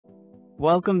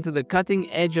Welcome to the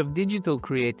cutting edge of digital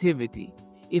creativity.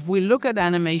 If we look at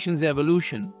animation's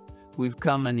evolution, we've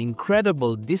come an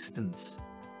incredible distance.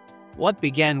 What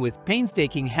began with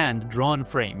painstaking hand-drawn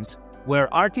frames,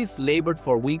 where artists labored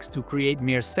for weeks to create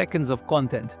mere seconds of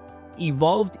content,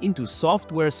 evolved into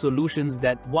software solutions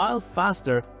that, while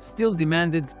faster, still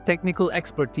demanded technical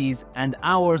expertise and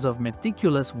hours of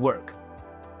meticulous work.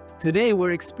 Today,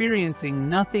 we're experiencing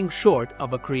nothing short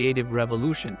of a creative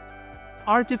revolution.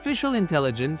 Artificial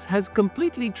intelligence has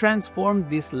completely transformed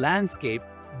this landscape,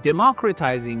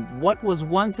 democratizing what was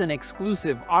once an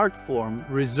exclusive art form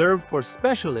reserved for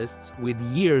specialists with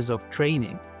years of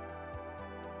training.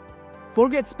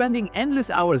 Forget spending endless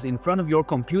hours in front of your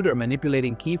computer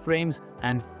manipulating keyframes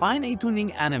and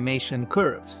fine-tuning animation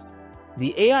curves.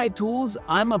 The AI tools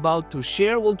I'm about to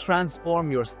share will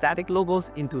transform your static logos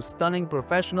into stunning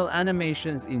professional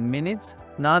animations in minutes,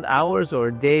 not hours or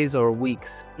days or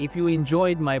weeks. If you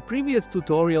enjoyed my previous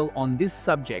tutorial on this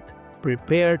subject,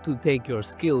 prepare to take your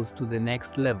skills to the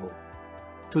next level.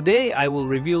 Today, I will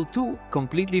reveal two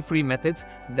completely free methods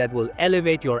that will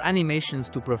elevate your animations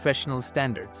to professional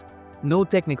standards. No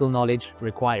technical knowledge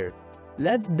required.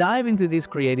 Let's dive into this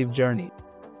creative journey.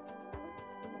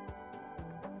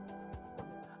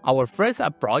 Our first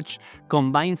approach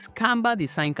combines Canva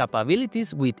design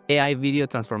capabilities with AI video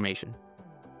transformation.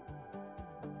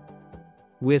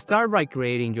 We start by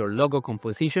creating your logo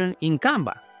composition in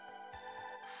Canva.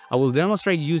 I will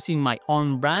demonstrate using my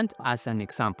own brand as an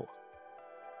example.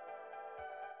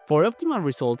 For optimal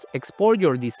results, export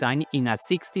your design in a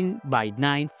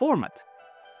 16:9 format,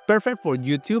 perfect for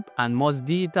YouTube and most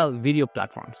digital video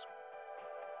platforms.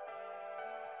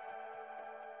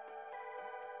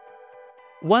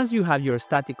 Once you have your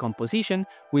static composition,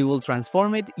 we will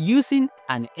transform it using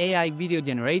an AI video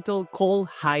generator called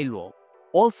Hyloh,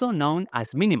 also known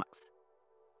as Minimax.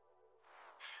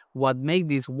 What makes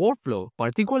this workflow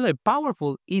particularly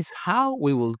powerful is how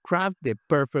we will craft the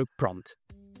perfect prompt.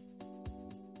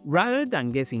 Rather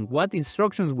than guessing what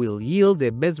instructions will yield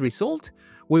the best result,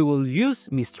 we will use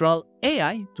Mistral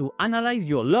AI to analyze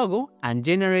your logo and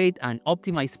generate an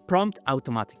optimized prompt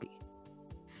automatically.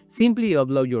 Simply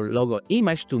upload your logo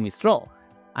image to Mistral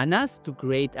and ask to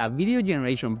create a video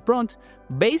generation prompt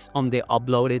based on the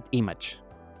uploaded image,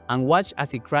 and watch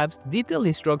as it crafts detailed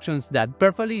instructions that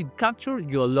perfectly capture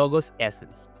your logo's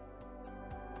essence.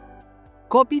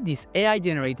 Copy this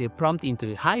AI-generated prompt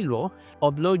into Hyloh,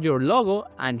 upload your logo,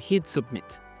 and hit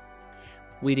submit.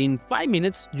 Within 5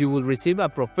 minutes, you will receive a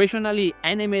professionally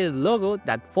animated logo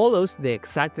that follows the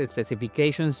exact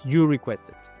specifications you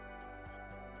requested.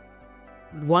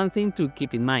 One thing to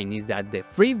keep in mind is that the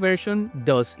free version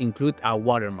does include a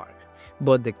watermark,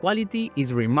 but the quality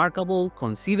is remarkable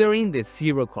considering the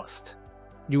zero cost.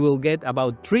 You will get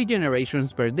about 3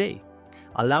 generations per day,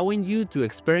 allowing you to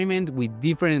experiment with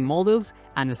different models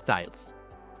and styles.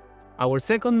 Our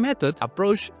second method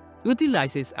approach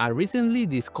utilizes a recently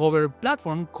discovered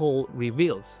platform called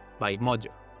Reveals by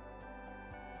Mojo.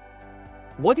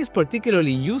 What is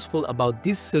particularly useful about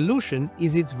this solution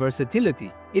is its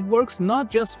versatility. It works not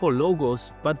just for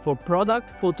logos, but for product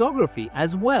photography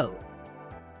as well.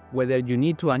 Whether you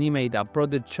need to animate a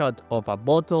product shot of a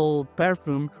bottle,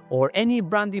 perfume, or any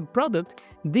branded product,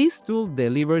 this tool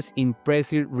delivers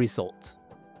impressive results.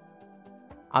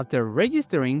 After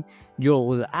registering, you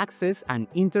will access an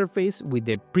interface with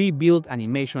the pre-built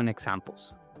animation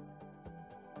examples.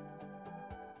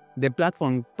 The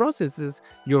platform processes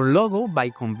your logo by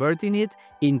converting it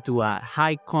into a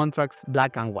high-contrast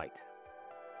black and white.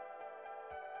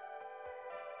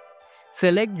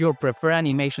 Select your preferred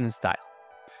animation style.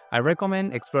 I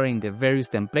recommend exploring the various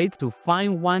templates to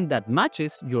find one that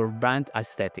matches your brand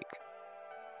aesthetic.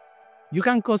 You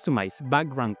can customize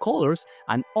background colors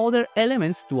and other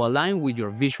elements to align with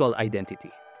your visual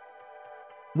identity.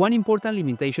 One important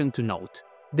limitation to note: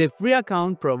 the free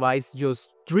account provides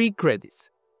just 3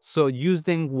 credits, so use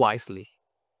them wisely.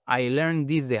 I learned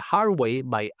this the hard way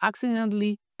by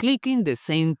accidentally clicking the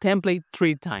same template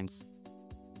 3 times.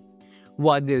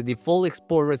 While the default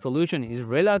export resolution is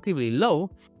relatively low,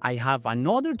 I have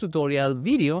another tutorial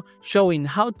video showing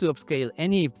how to upscale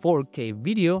any 4K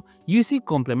video using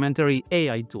complementary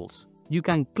AI tools. You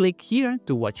can click here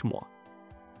to watch more.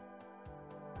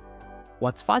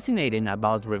 What's fascinating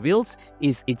about Reveals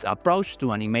is its approach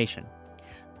to animation.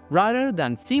 Rather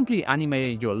than simply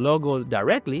animating your logo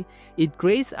directly, it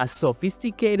creates a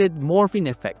sophisticated morphing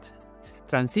effect,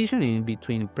 transitioning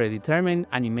between predetermined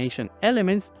animation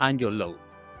elements and your logo.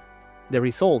 The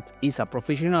result is a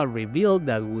professional reveal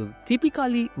that will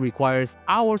typically require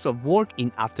hours of work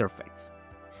in After Effects.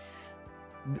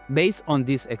 Based on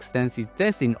this extensive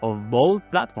testing of both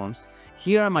platforms,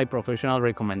 here are my professional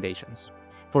recommendations.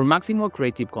 For maximum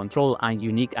creative control and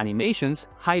unique animations,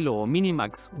 Hyloh or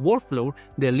Minimax workflow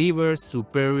delivers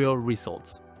superior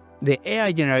results. The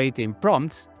AI-generated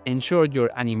prompts ensure your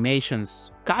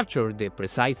animations capture the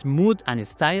precise mood and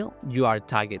style you are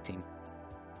targeting.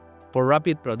 For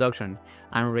rapid production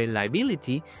and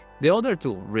reliability, the other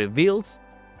tool, Reveals,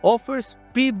 offers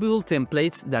pre-built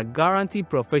templates that guarantee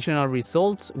professional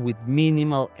results with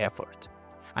minimal effort,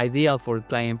 ideal for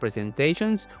client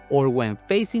presentations or when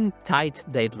facing tight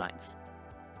deadlines.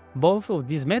 Both of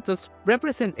these methods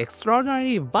represent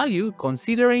extraordinary value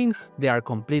considering they are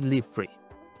completely free.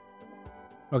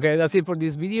 Okay, that's it for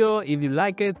this video. If you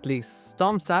like it, please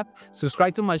thumbs up,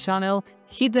 subscribe to my channel,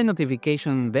 hit the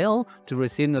notification bell to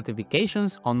receive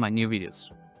notifications on my new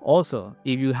videos. Also,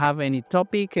 if you have any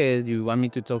topic you want me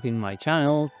to talk in my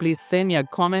channel, please send me a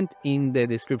comment in the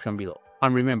description below.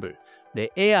 And remember,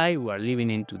 the AI we are living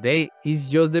in today is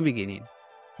just the beginning.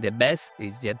 The best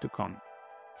is yet to come.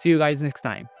 See you guys next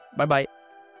time. Bye bye.